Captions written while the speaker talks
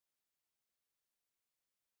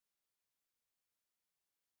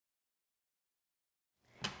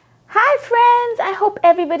Hi friends, I hope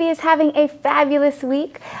everybody is having a fabulous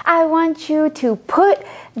week. I want you to put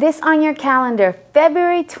this on your calendar.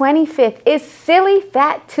 February 25th is Silly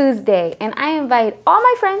Fat Tuesday, and I invite all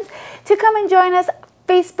my friends to come and join us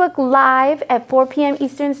Facebook Live at 4 p.m.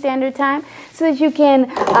 Eastern Standard Time so that you can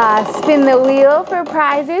spin the wheel for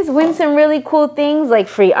prizes, win some really cool things like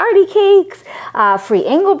free Artie cakes, free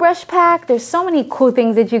angle brush pack. There's so many cool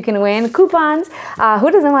things that you can win. Coupons,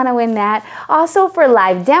 who doesn't want to win that? Also for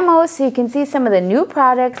live demos so you can see some of the new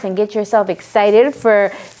products and get yourself excited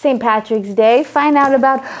for St. Patrick's Day. Find out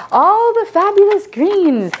about all the fabulous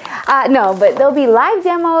greens. No, but there'll be live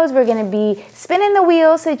demos. We're going to be spinning the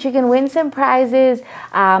wheel so that you can win some prizes.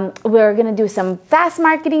 We're going to do some fast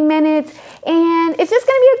marketing minutes, and it's just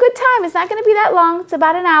going to be a good time. It's not going to be that long. It's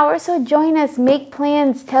about an hour, so join us. Make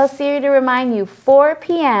plans. Tell Siri to remind you 4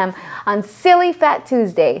 p.m. on Silly Fat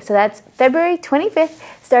Tuesday. So that's February 25th,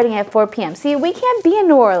 starting at 4 p.m. See, we can't be in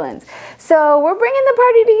New Orleans, so we're bringing the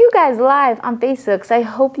party to you guys live on Facebook, so I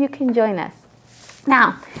hope you can join us.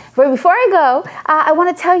 Now, before I go, I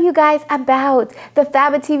want to tell you guys about the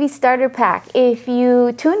Faba TV Starter Pack. If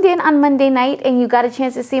you tuned in on Monday night and you got a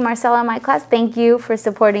chance to see Marcella in my class, thank you for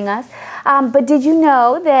supporting us. But did you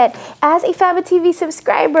know that as a Faba TV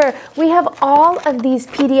subscriber, we have all of these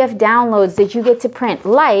PDF downloads that you get to print?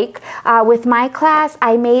 Like with my class,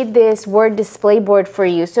 I made this Word display board for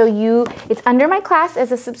you. So it's under my class.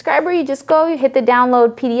 As a subscriber, you just go, you hit the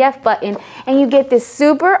download PDF button, and you get this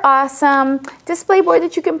super awesome display board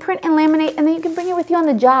that you can print and laminate, and then you can bring it with you on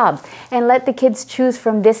the job and let the kids choose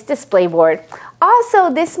from this display board.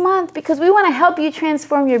 Also this month, because we want to help you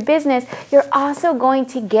transform your business, you're also going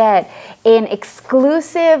to get an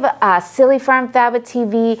exclusive Silly Farm Faba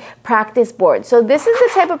TV practice board. So this is the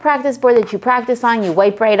type of practice board that you practice on, you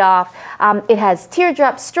wipe right off. It has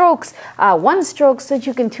teardrop strokes, one stroke, so that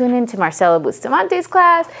you can tune into Marcela Bustamante's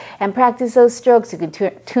class and practice those strokes. You can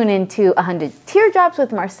tune into 100 teardrops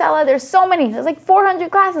with Marcela. There's so many. There's like 400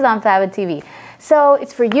 classes on Faba TV. So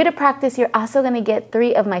it's for you to practice. You're also going to get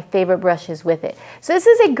 3 of my favorite brushes with it. So this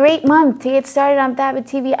is a great month to get started on Faba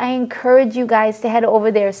TV. I encourage you guys to head over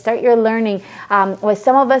there, start your learning. While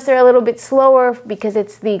some of us are a little bit slower because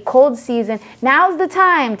it's the cold season, now's the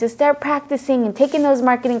time to start practicing and taking those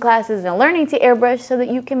marketing classes and learning to airbrush so that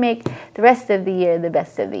you can make the rest of the year the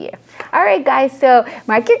best of the year. All right, guys, so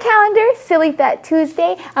mark your calendar, Silly Fat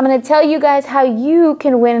Tuesday. I'm going to tell you guys how you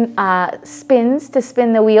can win spins to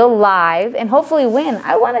spin the wheel live and hopefully win.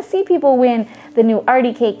 I want to see people win the new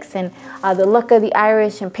Artie cakes and the Luck of the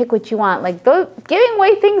Irish and pick what you want. Like, those giving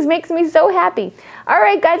away things makes me so happy. All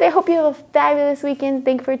right, guys, I hope you have a fabulous weekend.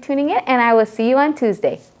 Thank you for tuning in, and I will see you on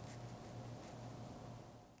Tuesday.